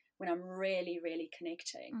meditation, when I'm really, really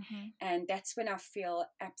connecting. Mm-hmm. And that's when I feel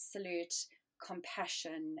absolute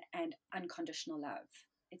compassion and unconditional love.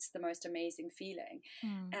 It's the most amazing feeling.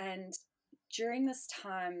 And during this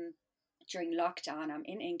time, during lockdown, I'm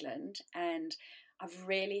in England, and I've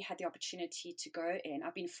really had the opportunity to go in.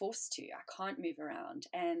 I've been forced to. I can't move around.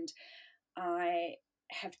 And I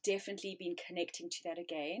have definitely been connecting to that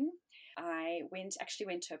again. I actually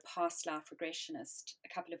went to a past life regressionist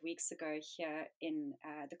a couple of weeks ago here in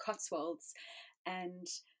the Cotswolds, and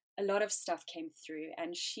a lot of stuff came through,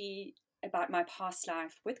 and about my past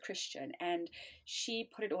life with Christian, and she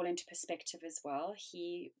put it all into perspective as well.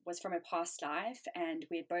 He was from a past life, and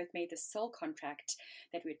we had both made this soul contract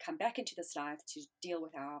that we'd come back into this life to deal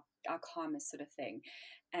with our karma sort of thing.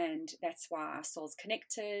 And that's why our souls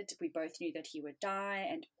connected. We both knew that he would die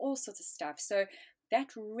and all sorts of stuff. So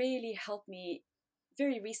that really helped me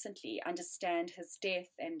very recently understand his death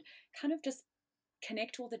and kind of just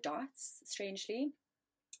connect all the dots, strangely.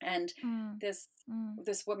 And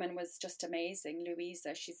this woman was just amazing,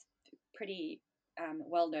 Louisa. She's pretty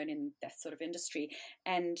well known in that sort of industry.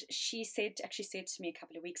 And she actually said to me a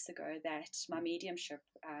couple of weeks ago that my mediumship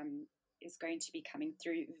is going to be coming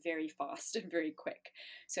through very fast and very quick.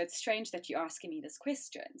 So it's strange that you're asking me this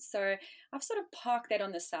question. So I've sort of parked that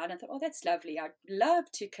on the side and thought, oh, that's lovely. I'd love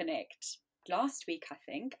to connect. Last week, I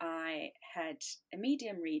think, I had a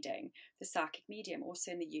medium reading, the psychic medium,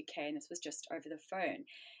 also in the UK, and this was just over the phone.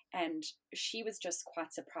 And she was just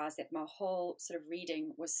quite surprised that my whole sort of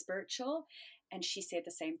reading was spiritual. And she said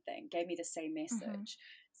the same thing, gave me the same message.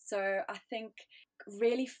 Mm-hmm. So I think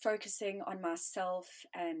really focusing on myself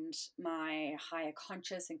and my higher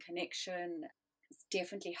conscious and connection is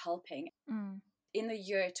definitely helping. In the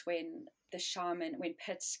yurt, when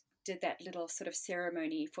Pitt did that little sort of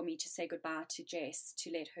ceremony for me to say goodbye to Jess,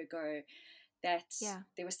 to let her go, that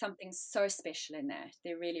there was something so special in that.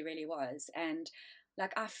 There really, really was. And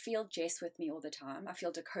like, I feel Jess with me all the time. I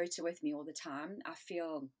feel Dakota with me all the time. I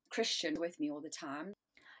feel Christian with me all the time.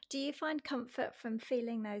 Do you find comfort from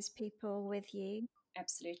feeling those people with you?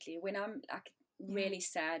 Absolutely. When I'm like really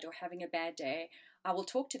sad or having a bad day, I will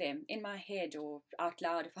talk to them in my head or out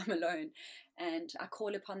loud if I'm alone, and I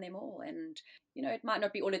call upon them all. And, it might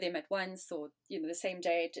not be all of them at once or, the same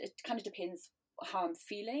day. It kind of depends how I'm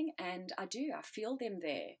feeling. And I feel them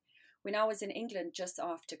there. When I was in England just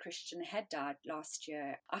after Christian had died last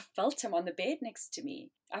year, I felt him on the bed next to me.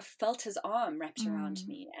 I felt his arm wrapped around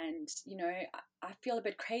me. And, I feel a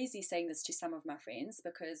bit crazy saying this to some of my friends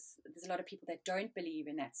because there's a lot of people that don't believe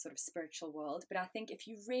in that sort of spiritual world. But I think if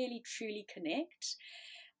you really, truly connect,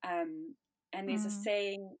 and there's a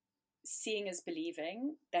saying, seeing is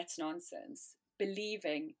believing, that's nonsense.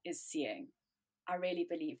 Believing is seeing. I really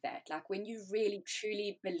believe that. Like, when you really,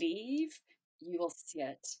 truly believe, you will see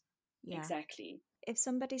it. Yeah. Exactly. If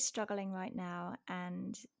somebody's struggling right now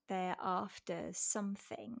and they're after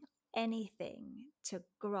something, anything to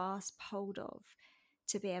grasp hold of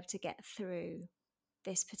to be able to get through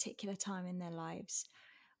this particular time in their lives,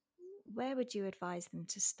 where would you advise them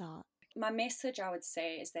to start? My message, I would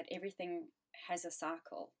say, is that everything has a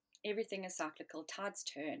cycle. Everything is cyclical. Tides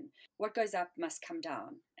turn. What goes up must come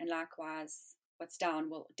down. And likewise, what's down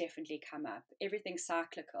will definitely come up. Everything's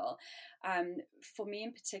cyclical. For me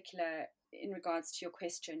in particular, in regards to your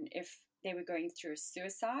question, if they were going through a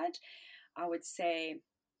suicide, I would say,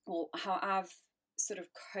 well, how I've sort of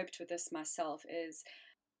coped with this myself is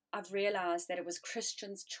I've realized that it was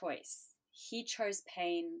Christian's choice. He chose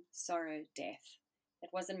pain, sorrow, death. It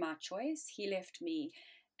wasn't my choice. He left me,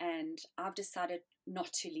 and I've decided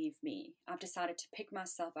not to leave me. I've decided to pick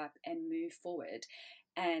myself up and move forward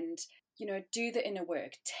and, do the inner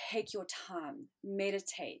work, take your time,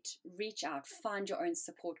 meditate, reach out, find your own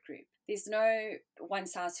support group. There's no one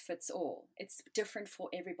size fits all. It's different for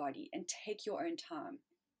everybody, and take your own time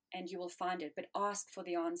and you will find it. But ask for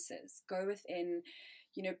the answers. Go within,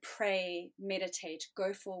 pray, meditate,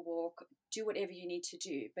 go for a walk, do whatever you need to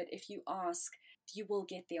do. But if you ask, you will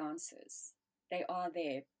get the answers. They are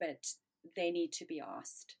there, but they need to be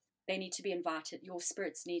asked. They need to be invited. Your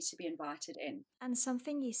spirits need to be invited in. And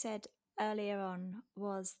something you said earlier on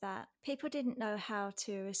was that people didn't know how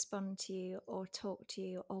to respond to you or talk to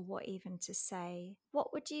you or what even to say.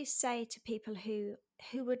 What would you say to people who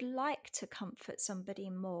would like to comfort somebody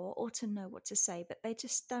more or to know what to say, but they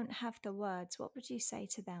just don't have the words? What would you say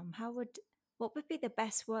to them? What would be the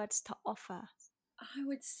best words to offer? I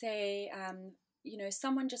would say,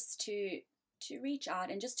 someone just to reach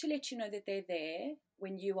out and just to let you know that they're there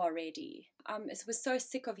when you are ready. I was so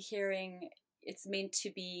sick of hearing it's meant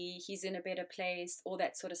to be, he's in a better place, all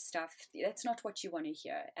that sort of stuff. That's not what you want to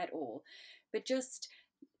hear at all. But just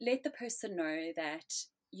let the person know that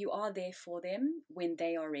you are there for them when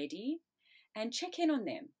they are ready, and check in on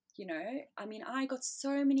them. I got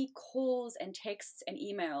so many calls and texts and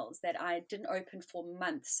emails that I didn't open for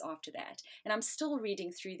months after that. And I'm still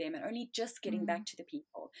reading through them and only just getting back to the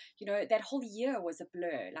people. That whole year was a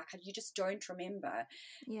blur. Like, you just don't remember.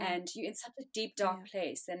 Yeah. And you're in such a deep, dark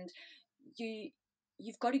place. And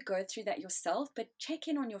you've got to go through that yourself, but check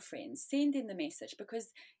in on your friends, send them the message,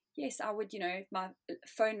 because yes, I would, my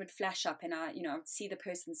phone would flash up and I would see the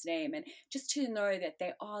person's name, and just to know that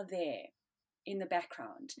they are there in the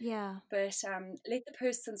background. Yeah. But let the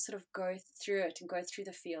person sort of go through it and go through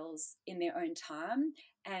the feels in their own time,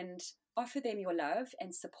 and offer them your love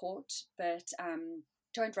and support, but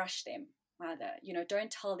don't rush them either.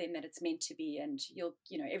 Don't tell them that it's meant to be and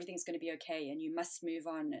everything's going to be okay and you must move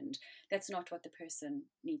on, and that's not what the person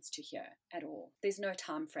needs to hear at all. There's no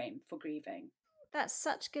time frame for grieving. That's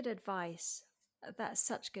such good advice.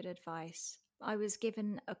 I was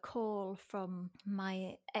given a call from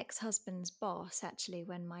my ex-husband's boss actually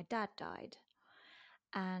when my dad died.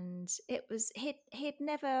 And it was, he'd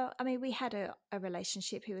never, I mean, we had a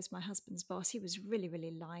relationship. He was my husband's boss. He was really,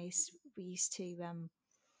 really nice. We used to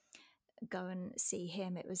go and see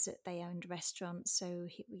him. It was that they owned restaurants, so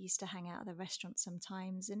we used to hang out at the restaurant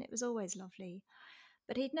sometimes, and it was always lovely.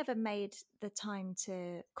 But he'd never made the time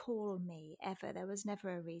to call me ever. There was never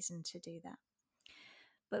a reason to do that.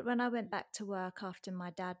 But when I went back to work after my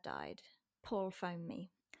dad died, Paul phoned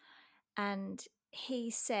me and he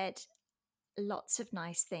said lots of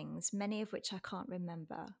nice things, many of which I can't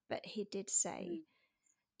remember, but he did say,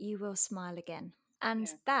 "You will smile again." And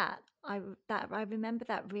Yeah. I remember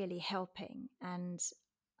that really helping. And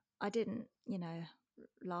I didn't,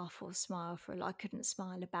 laugh or smile I couldn't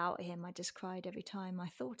smile about him. I just cried every time I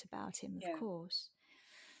thought about him, of course.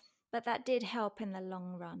 But that did help in the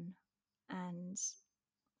long run. And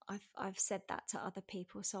I've said that to other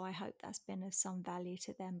people, so I hope that's been of some value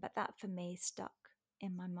to them. But that for me stuck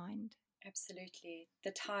in my mind. Absolutely.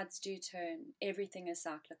 The tides do turn. Everything is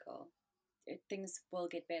cyclical. Things will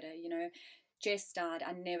get better. Jess died.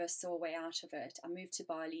 I never saw a way out of it. I moved to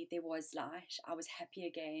Bali. There was light. I was happy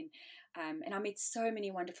again. And I met so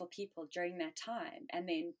many wonderful people during that time. And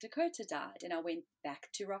then Dakota died and I went back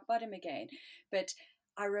to rock bottom again. But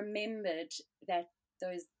I remembered that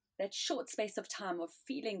short space of time of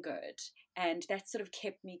feeling good, and that sort of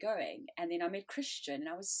kept me going. And then I met Christian and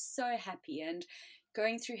I was so happy. And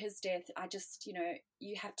going through his death, I just,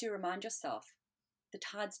 you have to remind yourself the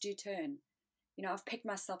tides do turn. I've picked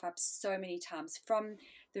myself up so many times from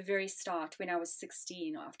the very start when I was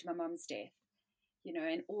 16 after my mum's death,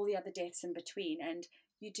 and all the other deaths in between. And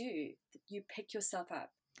you pick yourself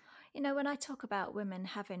up. When I talk about women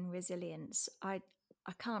having resilience, I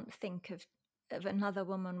can't think of another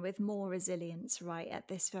woman with more resilience right at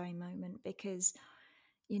this very moment, because,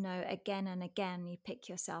 again and again, you pick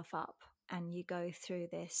yourself up and you go through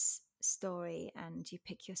this story and you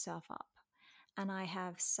pick yourself up. And I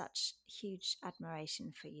have such huge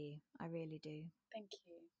admiration for you. I really do. Thank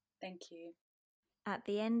you. Thank you. At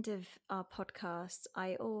the end of our podcast,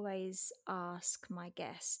 I always ask my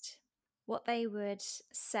guest what they would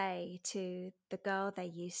say to the girl they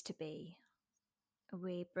used to be.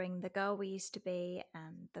 We bring the girl we used to be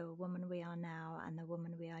and the woman we are now and the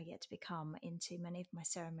woman we are yet to become into many of my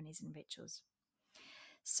ceremonies and rituals.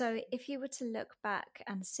 So if you were to look back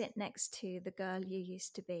and sit next to the girl you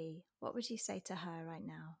used to be, what would you say to her right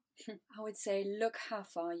now? I would say, look how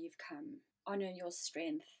far you've come. Honor your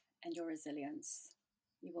strength and your resilience.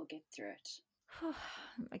 You will get through it.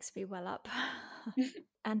 Makes me well up.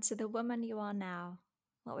 And to the woman you are now,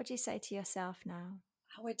 what would you say to yourself now?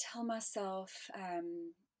 I would tell myself,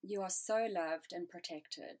 you are so loved and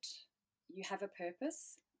protected. You have a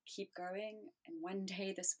purpose. Keep going, and one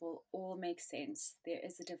day this will all make sense. There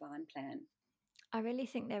is a divine plan. I really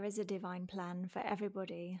think there is a divine plan for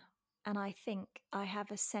everybody. And I think I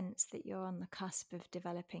have a sense that you're on the cusp of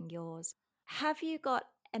developing yours. Have you got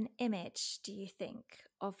an image, do you think,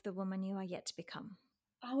 of the woman you are yet to become?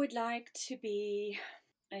 I would like to be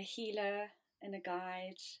a healer, and a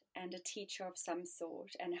guide and a teacher of some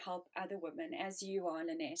sort and help other women, as you are,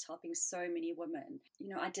 Lynette, helping so many women.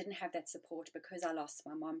 I didn't have that support because I lost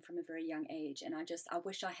my mom from a very young age. And I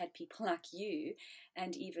wish I had people like you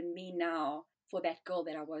and even me now for that girl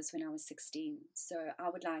that I was when I was 16. So I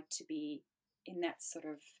would like to be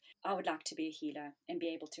I would like to be a healer and be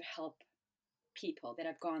able to help people that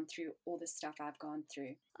have gone through all the stuff I've gone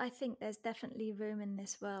through. I think there's definitely room in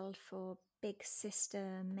this world for big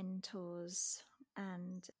sister mentors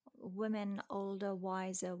and women, older,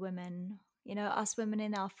 wiser women. Us women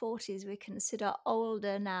in our 40s, we consider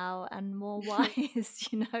older now and more wise,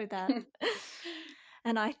 that.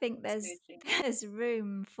 And I think there's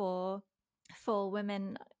room for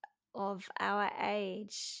women of our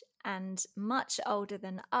age and much older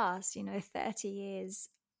than us, 30 years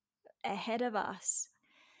ahead of us,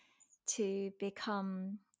 to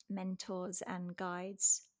become mentors and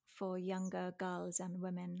guides for younger girls and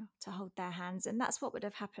women, to hold their hands. And that's what would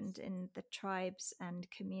have happened in the tribes and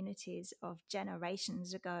communities of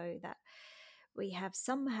generations ago, that we have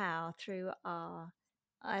somehow, through our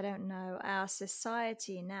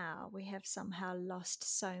society now, we have somehow lost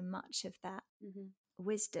so much of that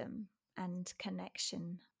wisdom and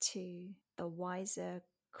connection to the wiser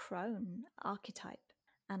crone archetype.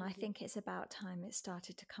 And I think it's about time it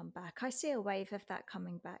started to come back. I see a wave of that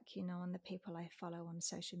coming back, on the people I follow on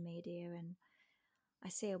social media, and I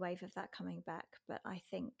see a wave of that coming back. But I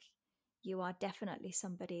think you are definitely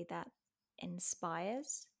somebody that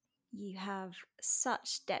inspires. You have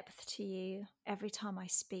such depth to you. Every time I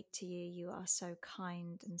speak to you, you are so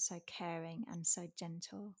kind and so caring and so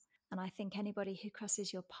gentle. And I think anybody who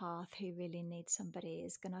crosses your path who really needs somebody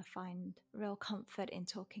is going to find real comfort in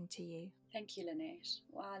talking to you. Thank you, Lynette.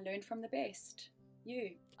 Well, I learned from the best.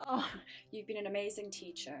 Oh, you've been an amazing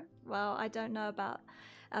teacher. Well, I don't know about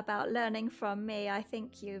learning from me. I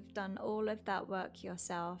think you've done all of that work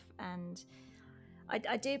yourself. And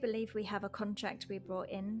I do believe we have a contract we brought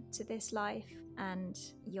into this life, and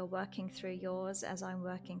you're working through yours as I'm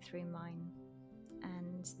working through mine.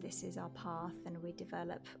 And this is our path, and we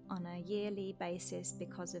develop on a yearly basis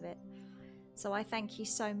because of it. So I thank you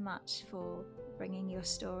so much for bringing your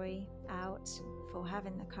story out, for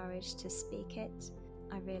having the courage to speak it.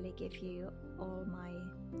 I really give you all my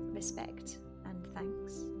respect and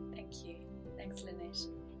thanks. Thank you. Thanks, Lynette.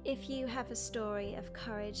 If you have a story of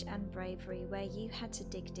courage and bravery where you had to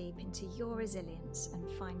dig deep into your resilience and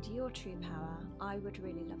find your true power, I would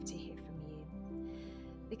really love to hear from you.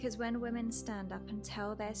 Because when women stand up and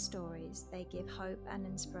tell their stories, they give hope and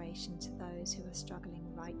inspiration to those who are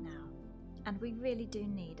struggling right now. And we really do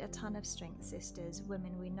need a ton of strength, sisters,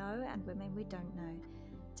 women we know and women we don't know,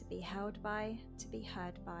 to be held by, to be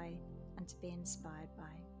heard by, and to be inspired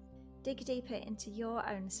by. Dig deeper into your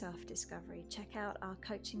own self-discovery. Check out our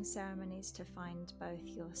coaching ceremonies to find both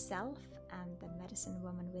yourself and the medicine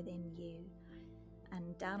woman within you.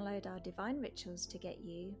 And download our divine rituals to get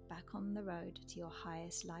you back on the road to your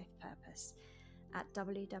highest life purpose at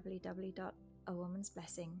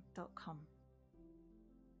www.awomansblessing.com.